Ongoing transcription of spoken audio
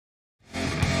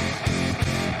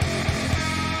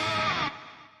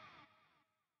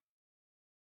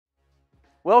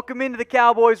Welcome into the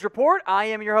Cowboys Report. I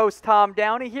am your host, Tom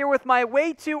Downey, here with my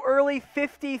way too early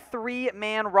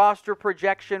 53-man roster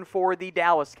projection for the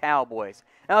Dallas Cowboys.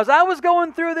 Now, as I was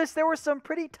going through this, there were some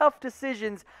pretty tough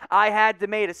decisions I had to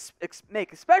make,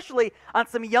 especially on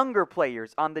some younger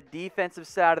players on the defensive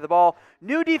side of the ball.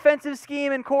 New defensive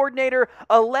scheme and coordinator,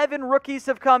 11 rookies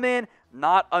have come in.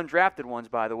 Not undrafted ones,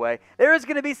 by the way. There is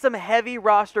going to be some heavy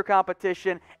roster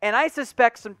competition, and I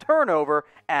suspect some turnover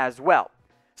as well.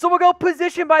 So we'll go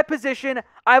position by position.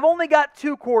 I've only got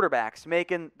 2 quarterbacks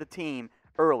making the team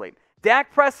early.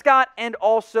 Dak Prescott and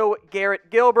also Garrett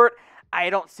Gilbert.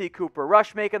 I don't see Cooper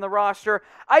Rush making the roster.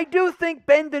 I do think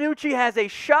Ben DiNucci has a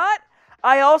shot.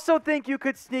 I also think you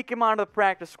could sneak him onto the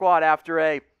practice squad after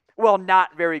a, well,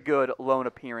 not very good lone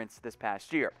appearance this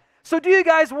past year. So do you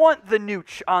guys want the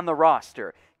Nooch on the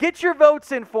roster? Get your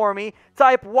votes in for me.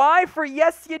 Type Y for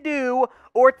yes you do,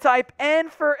 or type N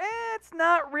for it's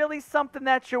not really something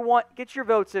that you want. Get your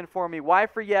votes in for me. Y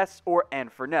for yes or N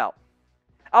for no.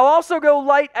 I'll also go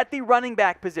light at the running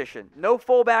back position. No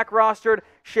fullback rostered.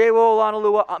 Shewa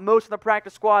Olanolua, most in the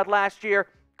practice squad last year.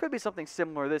 Could be something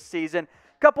similar this season.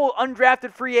 Couple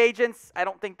undrafted free agents. I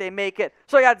don't think they make it.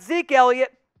 So I got Zeke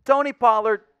Elliott, Tony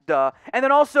Pollard, and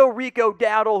then also Rico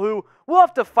Dowdle, who will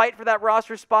have to fight for that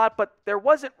roster spot, but there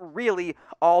wasn't really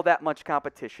all that much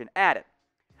competition at it.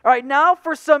 All right, now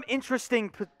for some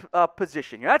interesting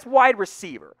position. That's wide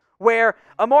receiver, where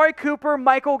Amari Cooper,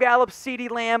 Michael Gallup, CeeDee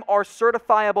Lamb are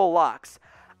certifiable locks.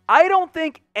 I don't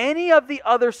think any of the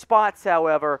other spots,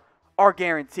 however, are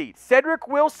guaranteed. Cedric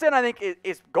Wilson, I think,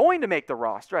 is going to make the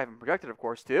roster. I haven't projected, of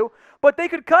course, too. But they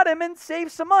could cut him and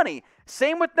save some money.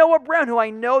 Same with Noah Brown, who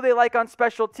I know they like on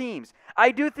special teams.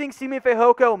 I do think Simi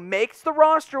Fehoko makes the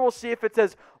roster. We'll see if it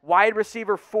says wide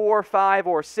receiver 4, 5,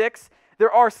 or 6.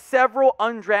 There are several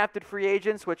undrafted free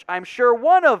agents, which I'm sure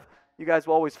one of you guys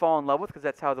will always fall in love with because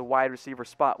that's how the wide receiver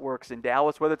spot works in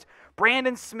Dallas, whether it's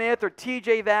Brandon Smith or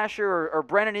TJ Vasher or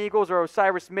Brennan Eagles or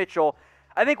Osiris Mitchell.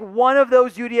 I think one of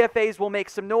those UDFAs will make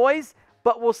some noise,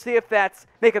 but we'll see if that's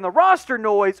making the roster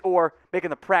noise or making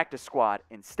the practice squad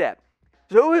instead.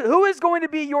 So who is going to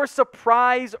be your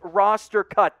surprise roster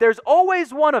cut? There's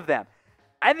always one of them.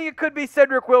 I think it could be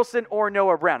Cedric Wilson or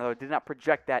Noah Brown, although I did not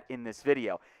project that in this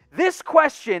video. This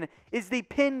question is the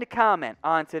pinned comment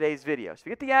on today's video. So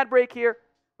you get the ad break here,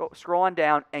 go scroll on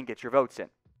down and get your votes in.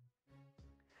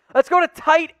 Let's go to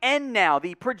tight end now,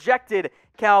 the projected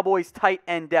Cowboys tight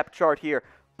end depth chart here.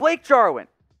 Blake Jarwin,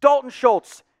 Dalton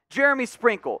Schultz, Jeremy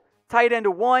Sprinkle, tight end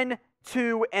 1,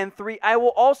 2, and 3. I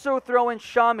will also throw in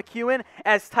Sean McEwen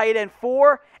as tight end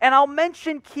 4, and I'll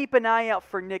mention keep an eye out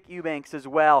for Nick Eubanks as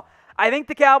well. I think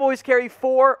the Cowboys carry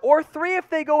 4 or 3 if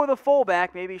they go with a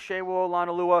fullback, maybe Shewa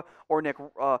Olanolua or Nick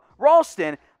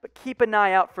Ralston, but keep an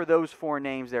eye out for those 4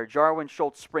 names there, Jarwin,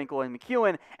 Schultz, Sprinkle, and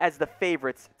McEwen as the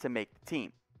favorites to make the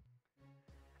team.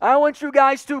 I want you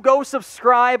guys to go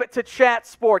subscribe to Chat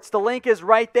Sports. The link is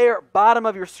right there, bottom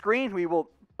of your screen. We will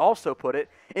also put it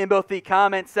in both the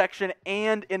comment section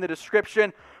and in the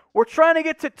description. We're trying to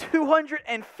get to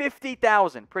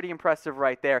 250,000. Pretty impressive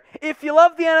right there. If you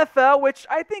love the NFL, which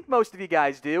I think most of you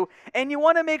guys do, and you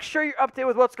want to make sure you're updated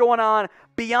with what's going on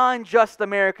beyond just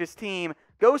America's team,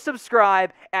 go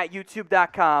subscribe at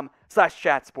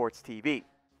youtube.com/chatsportstv.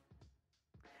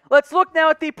 Let's look now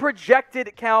at the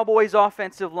projected Cowboys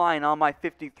offensive line on my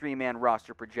 53-man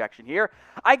roster projection here.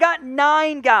 I got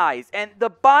 9 guys, and the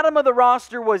bottom of the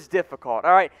roster was difficult.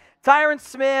 All right, Tyron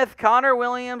Smith, Connor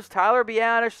Williams, Tyler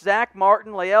Biadasz, Zach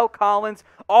Martin, Lael Collins,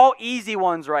 all easy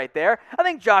ones right there. I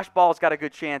think Josh Ball's got a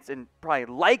good chance and probably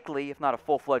likely, if not a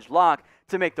full-fledged lock,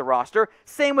 to make the roster.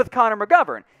 Same with Connor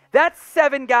McGovern. That's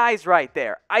 7 guys right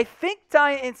there. I think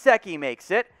Ty Nsekhe makes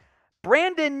it.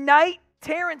 Brandon Knight,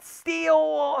 Terrence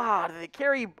Steele, do they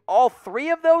carry all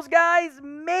 3 of those guys?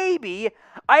 Maybe.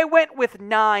 I went with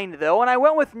 9, though, and I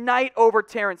went with Knight over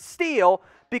Terrence Steele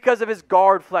because of his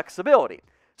guard flexibility.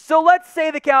 So let's say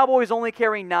the Cowboys only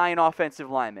carry 9 offensive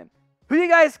linemen. Who are you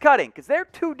guys cutting? Because they're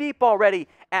too deep already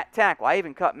at tackle. I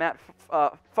even cut Matt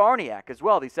Farniak as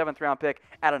well, the 7th-round pick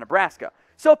out of Nebraska.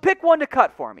 So pick one to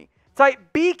cut for me. Type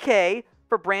BK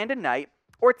for Brandon Knight,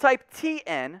 or type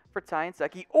TN for Ty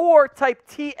Nsekhe, or type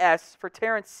TS for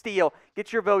Terrence Steele.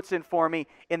 Get your votes in for me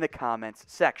in the comments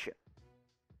section.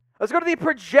 Let's go to the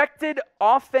projected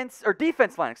offense or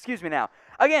defense line, now.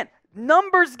 Again,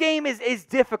 numbers game is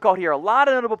difficult here. A lot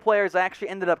of notable players I actually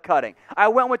ended up cutting. I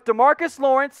went with DeMarcus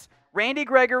Lawrence, Randy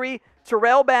Gregory,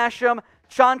 Terrell Basham,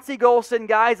 Chauncey Golson,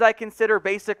 guys I consider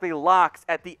basically locks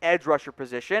at the edge rusher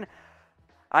position.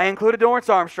 I included Dorrance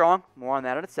Armstrong. More on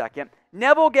that in a second.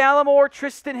 Neville Gallimore,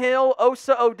 Tristan Hill,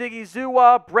 Osa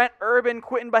Odigizua, Brent Urban,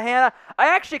 Quentin Bahana.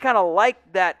 I actually kind of like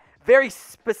that very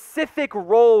specific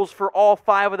roles for all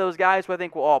 5 of those guys who I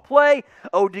think will all play.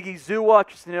 Odigizua,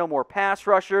 Tristan Hill, more pass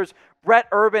rushers. Brett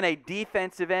Urban, a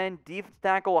defensive end, defensive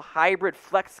tackle, hybrid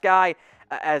flex guy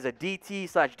as a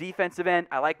DT/defensive end.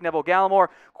 I like Neville Gallimore.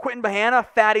 Quentin Bahana,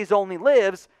 Fatty's only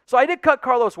lives. So I did cut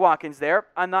Carlos Watkins there.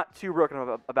 I'm not too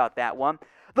broken about that one.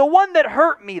 The one that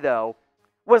hurt me, though,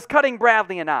 was cutting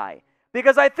Bradley and I.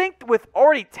 Because I think with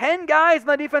already 10 guys on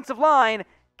the defensive line,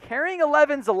 carrying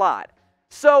 11's a lot.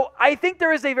 So I think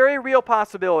there is a very real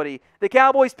possibility the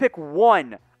Cowboys pick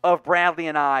one of Bradley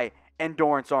and I and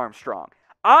Dorrance Armstrong.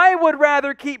 I would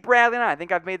rather keep Bradley and I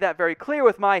think I've made that very clear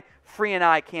with my Free and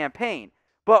I campaign.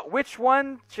 But which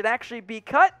one should actually be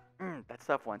cut? That's a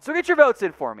tough one. So get your votes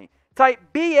in for me. Type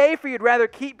BA for you'd rather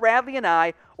keep Bradley and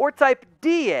I, or type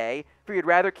DA for you'd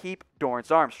rather keep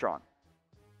Dorrance Armstrong.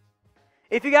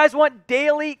 If you guys want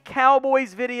daily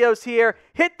Cowboys videos here,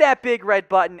 hit that big red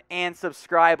button and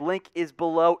subscribe. Link is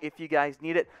below if you guys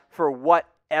need it for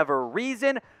whatever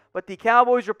reason. But the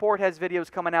Cowboys Report has videos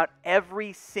coming out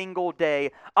every single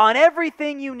day on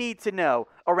everything you need to know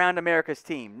around America's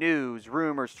team. News,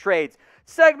 rumors, trades,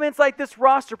 segments like this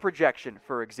roster projection,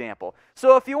 for example.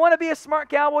 So if you want to be a smart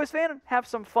Cowboys fan and have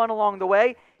some fun along the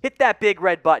way, hit that big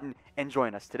red button and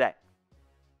join us today.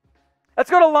 Let's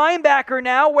go to linebacker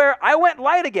now, where I went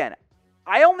light again.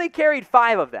 I only carried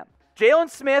 5 of them. Jalen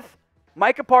Smith,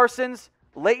 Micah Parsons,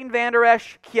 Leighton Vander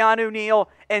Esch, Keanu Neal,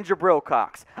 and Jabril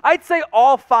Cox. I'd say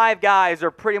all 5 guys are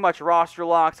pretty much roster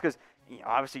locks because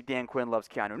obviously Dan Quinn loves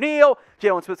Keanu Neal.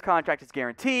 Jalen Smith's contract is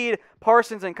guaranteed.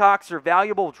 Parsons and Cox are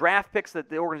valuable draft picks that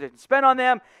the organization spent on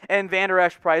them, and Vander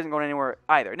Esch probably isn't going anywhere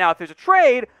either. Now, if there's a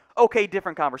trade, okay,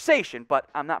 different conversation, but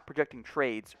I'm not projecting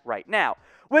trades right now.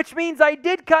 Which means I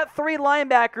did cut 3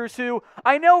 linebackers who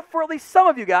I know for at least some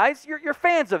of you guys, you're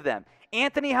fans of them.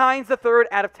 Anthony Hines III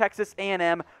out of Texas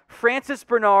A&M, Francis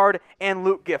Bernard, and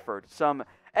Luke Gifford. Some,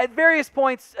 at various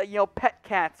points, pet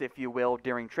cats, if you will,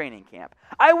 during training camp.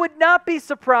 I would not be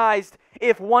surprised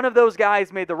if one of those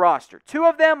guys made the roster. 2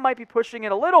 of them might be pushing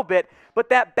it a little bit, but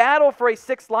that battle for a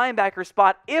 6th linebacker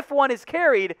spot, if one is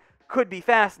carried, could be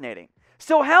fascinating.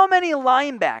 So how many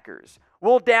linebackers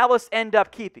will Dallas end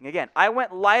up keeping? Again, I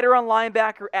went lighter on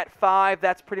linebacker at 5.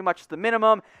 That's pretty much the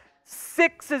minimum.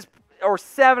 6 is or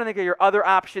 7, I think, are your other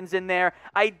options in there.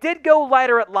 I did go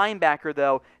lighter at linebacker,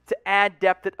 though, to add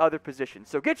depth at other positions.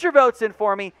 So get your votes in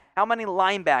for me. How many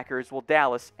linebackers will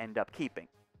Dallas end up keeping?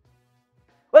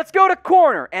 Let's go to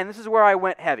corner, and this is where I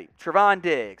went heavy. Trevon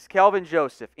Diggs, Kelvin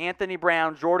Joseph, Anthony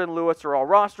Brown, Jordan Lewis are all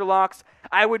roster locks.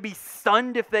 I would be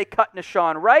stunned if they cut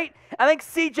Nashawn Wright. I think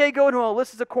C.J. Godin, who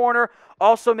lists as a corner,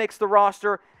 also makes the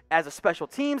roster as a special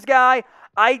teams guy.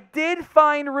 I did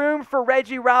find room for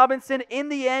Reggie Robinson. In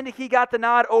the end, he got the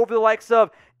nod over the likes of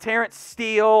Terrence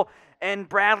Steele and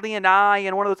Bradley and I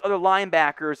and one of those other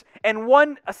linebackers. And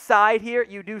one aside here,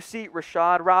 you do see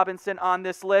Rashad Robinson on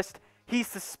this list. He's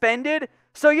suspended,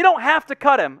 so you don't have to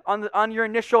cut him on your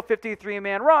initial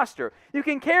 53-man roster. You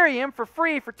can carry him for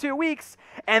free for 2 weeks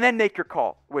and then make your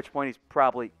call, at which point he's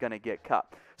probably going to get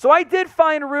cut. So I did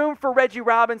find room for Reggie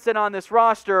Robinson on this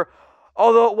roster,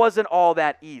 although it wasn't all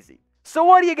that easy. So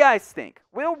what do you guys think?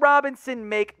 Will Robinson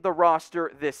make the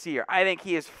roster this year? I think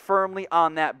he is firmly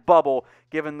on that bubble,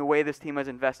 given the way this team has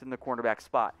invested in the cornerback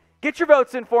spot. Get your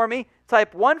votes in for me.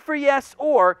 Type 1 for yes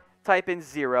or type in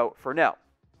 0 for no.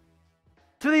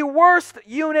 To the worst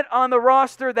unit on the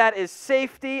roster, that is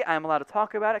safety. I'm allowed to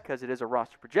talk about it because it is a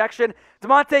roster projection.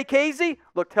 DeMonte Casey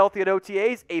looked healthy at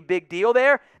OTAs, a big deal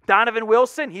there. Donovan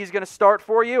Wilson, he's going to start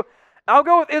for you. I'll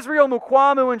go with Israel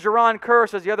Mukuamu and Jaron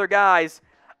Kearse as the other guys.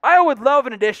 I would love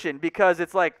an addition because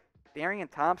it's like Darian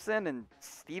Thompson and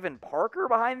Steven Parker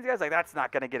behind these guys. Like, that's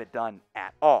not going to get it done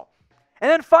at all. And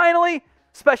then finally,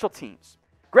 special teams.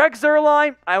 Greg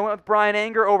Zuerlein, I went with Brian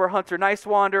Anger over Hunter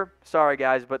Nicewander. Sorry,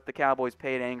 guys, but the Cowboys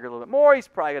paid Anger a little bit more. He's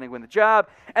probably going to win the job.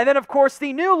 And then, of course,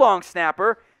 the new long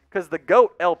snapper, because the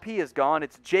GOAT LP is gone.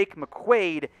 It's Jake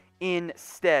McQuaid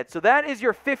instead. So that is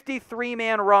your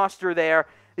 53-man roster there.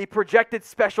 The projected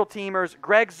special teamers,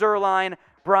 Greg Zuerlein,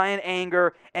 Brian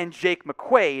Anger, and Jake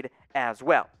McQuaid as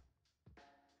well.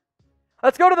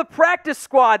 Let's go to the practice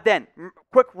squad then.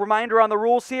 Quick reminder on the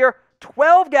rules here.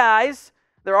 12 guys.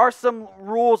 There are some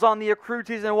rules on the accrued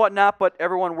season and whatnot, but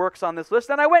everyone works on this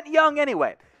list. And I went young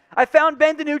anyway. I found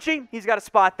Ben DiNucci. He's got a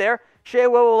spot there.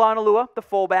 Sheawo Olanalua, the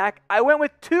fullback. I went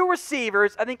with 2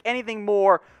 receivers. I think anything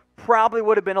more probably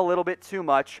would have been a little bit too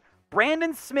much.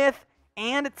 Brandon Smith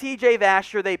and TJ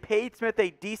Vasher. They paid Smith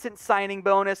a decent signing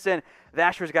bonus, and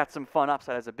Vasher's got some fun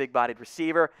upside as a big-bodied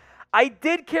receiver. I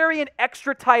did carry an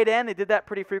extra tight end. They did that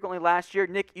pretty frequently last year.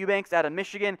 Nick Eubanks out of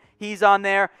Michigan, he's on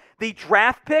there. The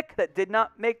draft pick that did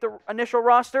not make the initial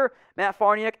roster, Matt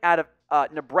Farniok out of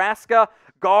Nebraska,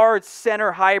 guard,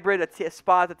 center, hybrid, a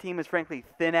spot the team is frankly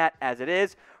thin at as it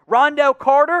is. Rondell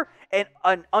Carter, an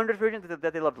undrafted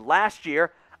that they loved last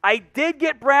year. I did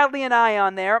get Bradley and I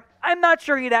on there. I'm not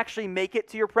sure he'd actually make it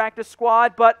to your practice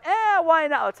squad, but why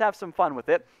not? Let's have some fun with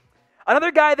it.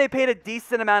 Another guy they paid a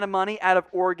decent amount of money out of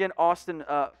Oregon, Austin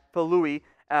Falui.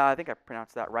 I think I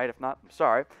pronounced that right. If not, I'm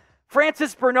sorry.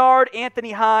 Francis Bernard,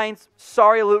 Anthony Hines.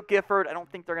 Sorry, Luke Gifford. I don't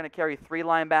think they're going to carry 3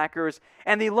 linebackers.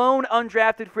 And the lone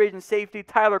undrafted free agent safety,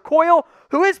 Tyler Coyle,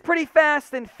 who is pretty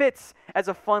fast and fits as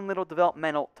a fun little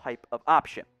developmental type of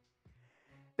option.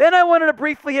 Then I wanted to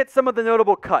briefly hit some of the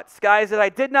notable cuts. Guys that I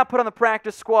did not put on the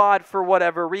practice squad for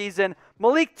whatever reason.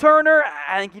 Malik Turner,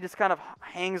 I think he just kind of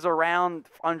hangs around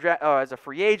as a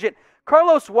free agent.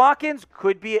 Carlos Watkins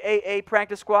could be a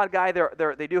practice squad guy.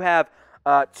 They do have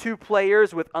 2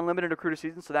 players with unlimited recruiter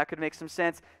season, so that could make some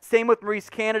sense. Same with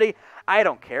Maurice Kennedy. I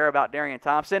don't care about Darian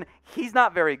Thompson. He's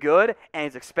not very good, and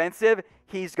he's expensive.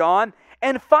 He's gone.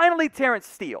 And finally, Terrence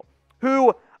Steele,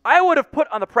 who I would have put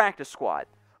on the practice squad.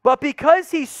 But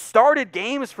because he started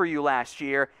games for you last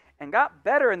year and got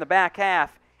better in the back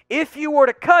half, if you were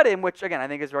to cut him, which, again, I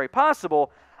think is very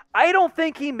possible, I don't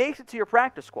think he makes it to your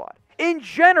practice squad. In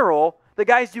general, the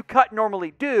guys you cut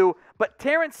normally do, but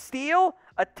Terrence Steele,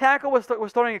 a tackle with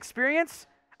starting experience,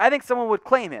 I think someone would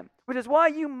claim him, which is why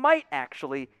you might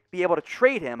actually be able to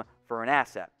trade him for an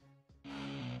asset.